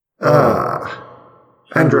Ah,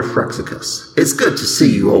 Androphraxicus. It's good to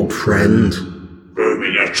see you, old friend.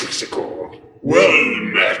 Verminatrixicor. Well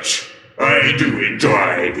met. I do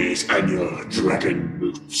enjoy these annual dragon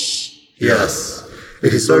moots. Yes,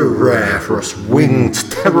 it is so rare for us winged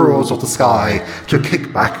terrors of the sky to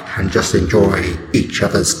kick back and just enjoy each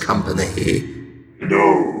other's company.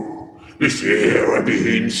 No, this year I've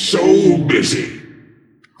been so busy.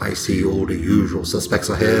 I see all the usual suspects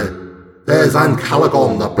are here. There's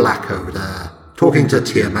Ancalagon the Blacko there, talking to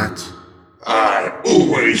Tiamat. I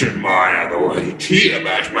always admire the way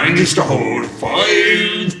Tiamat manages to hold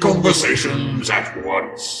 5 conversations at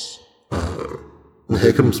once. And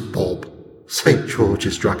here comes Bob, St.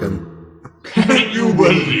 George's dragon. Can you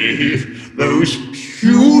believe those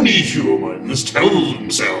puny humans tell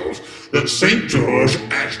themselves that St. George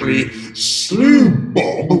actually slew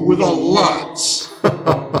Bob with a lance?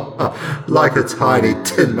 Like a tiny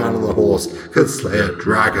tin man on a horse could slay a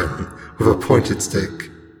dragon with a pointed stick.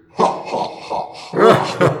 Ha ha ha ha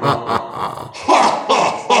ha ha.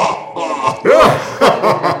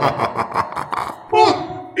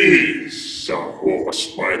 What is a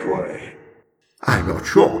horse, by the way? I'm not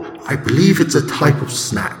sure. I believe it's a type of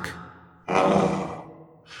snack.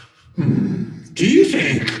 Do you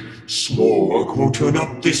think Smorg will turn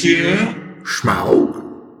up this year? Schmaug?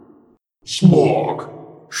 Smorg.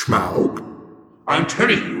 Schmaug? I'm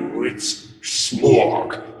telling you, it's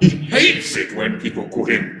Smorg. He hates it when people call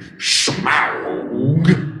him Schmaug.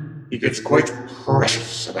 He gets quite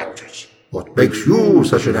precious about it. What makes you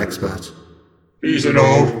such an expert? He's an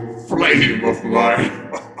old flame of mine.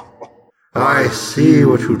 I see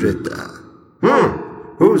what you did there.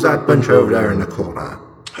 Who's that bunch over there in the corner?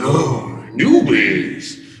 Oh,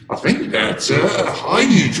 newbies. I think that's a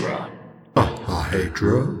Hydra. A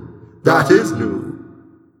Hydra? That is new.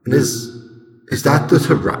 And is that the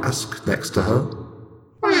Tarrasque next to her?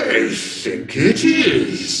 I think it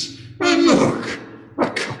is. And look, a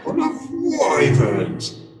couple of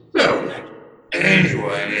wyverns. They'll let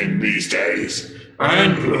anyone in these days.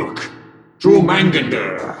 And look,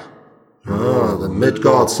 Jormungandr. Ah, the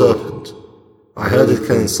Midgard serpent. I heard it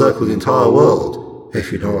can encircle the entire world,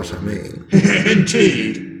 if you know what I mean.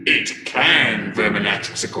 Indeed, it can,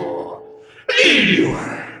 Verminatrixicor.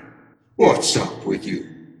 Anyway, what's up with you?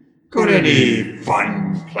 Got any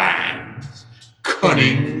fun plans?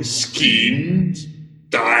 Cunning schemes?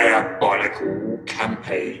 Diabolical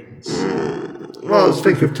campaigns? Well, I was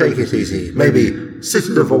thinking of taking it easy. Maybe sit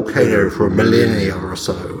at a volcano for a millennia or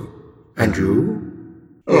so. And you?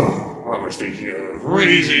 Oh, I was thinking of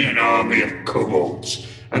raising an army of kobolds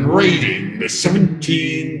and raiding the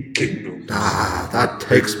 17 kingdoms. Ah, that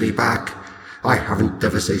takes me back. I haven't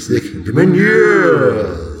devastated the kingdom in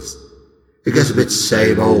years. It gets a bit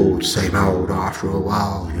same old after a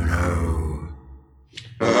while, you know.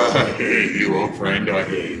 I hear you, old friend, I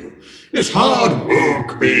hear you. It's hard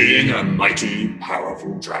work being a mighty,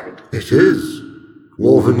 powerful dragon. It is.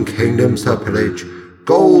 Dwarven kingdoms to pillage,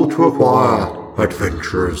 gold to acquire,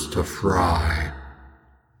 adventurers to fry.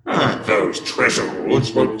 Those treasure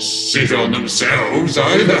hoards won't sit on themselves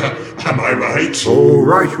either, am I right? Oh,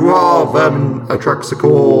 right you are,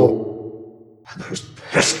 Verminatrixicor. And those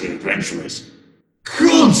pesky adventurers,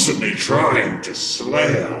 constantly trying to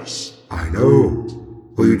slay us. I know.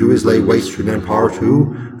 All you do is lay waste to an empire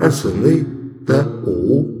too, and suddenly they're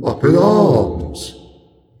all up in arms.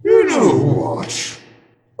 You know what?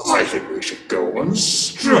 I think we should go on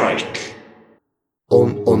strike.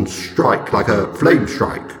 On strike, like a flame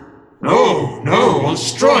strike. No, on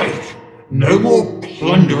strike. No more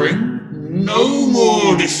plundering, no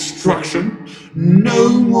more destruction, no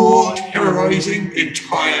more terrorizing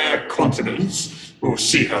entire continents. We'll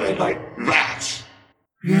see how they like that.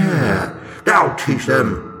 Yeah, that'll teach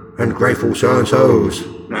them, ungrateful so-and-sos.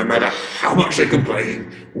 No matter how much they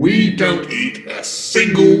complain, we don't eat a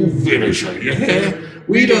single villager, you hear?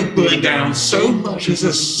 We don't burn down so much as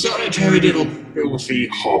a solitary little filthy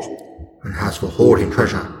hovel. And as for hoarding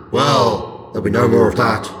treasure, well, there'll be no more of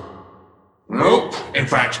that. Nope. In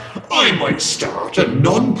fact, I might start a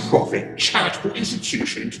non-profit charitable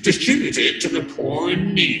institution to distribute it to the poor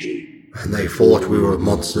and needy. And they thought we were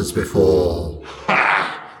monsters before.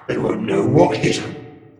 Ha! They won't know what hit them.